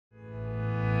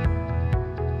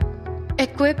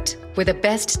Equipped with the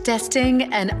best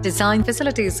testing and design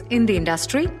facilities in the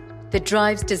industry, the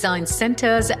Drives Design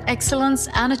Center's excellence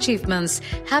and achievements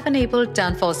have enabled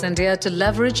Danfoss India to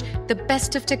leverage the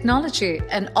best of technology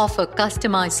and offer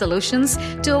customized solutions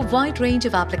to a wide range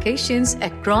of applications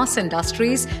across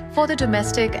industries for the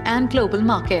domestic and global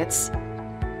markets.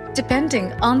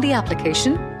 Depending on the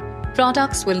application,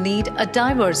 products will need a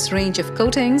diverse range of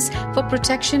coatings for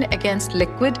protection against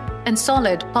liquid and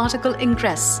solid particle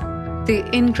ingress. The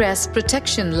ingress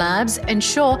protection labs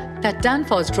ensure that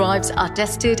Danfoss drives are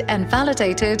tested and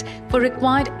validated for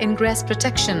required ingress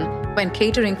protection when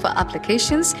catering for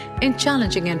applications in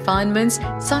challenging environments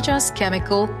such as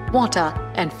chemical, water,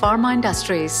 and pharma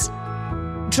industries.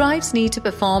 Drives need to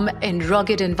perform in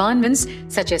rugged environments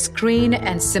such as crane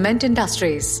and cement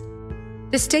industries.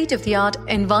 The state-of-the-art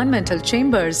environmental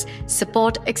chambers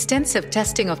support extensive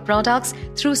testing of products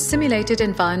through simulated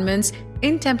environments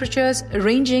in temperatures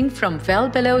ranging from well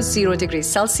below 0 degrees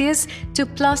Celsius to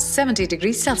plus 70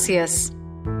 degrees Celsius.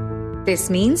 This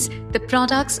means the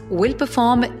products will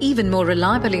perform even more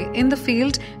reliably in the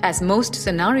field, as most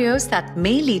scenarios that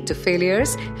may lead to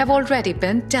failures have already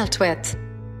been dealt with.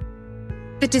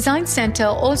 The Design Center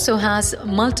also has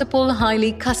multiple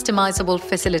highly customizable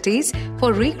facilities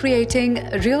for recreating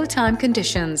real-time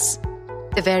conditions.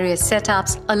 The various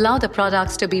setups allow the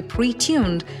products to be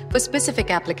pre-tuned for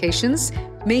specific applications,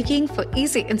 making for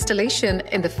easy installation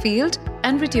in the field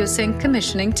and reducing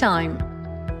commissioning time.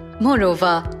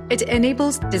 Moreover, it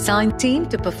enables the design team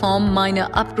to perform minor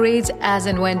upgrades as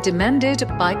and when demanded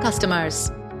by customers.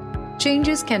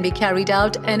 Changes can be carried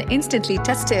out and instantly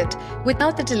tested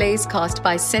without the delays caused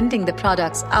by sending the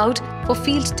products out for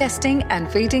field testing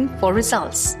and waiting for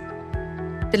results.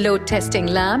 The load testing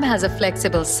lab has a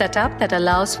flexible setup that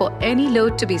allows for any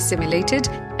load to be simulated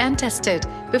and tested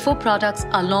before products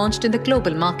are launched in the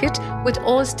global market with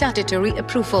all statutory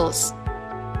approvals.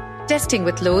 Testing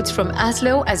with loads from as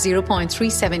low as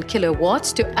 0.37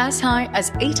 kilowatts to as high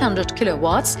as 800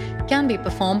 kilowatts can be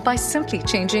performed by simply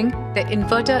changing the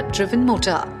inverter-driven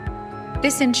motor.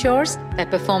 This ensures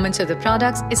that performance of the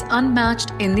products is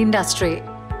unmatched in the industry.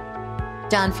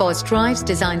 Danfoss Drives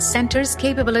Design Center's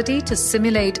capability to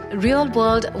simulate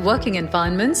real-world working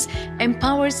environments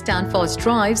empowers Danfoss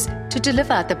Drives to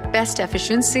deliver the best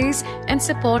efficiencies and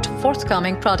support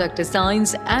forthcoming product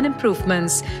designs and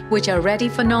improvements which are ready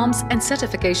for norms and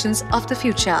certifications of the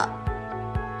future.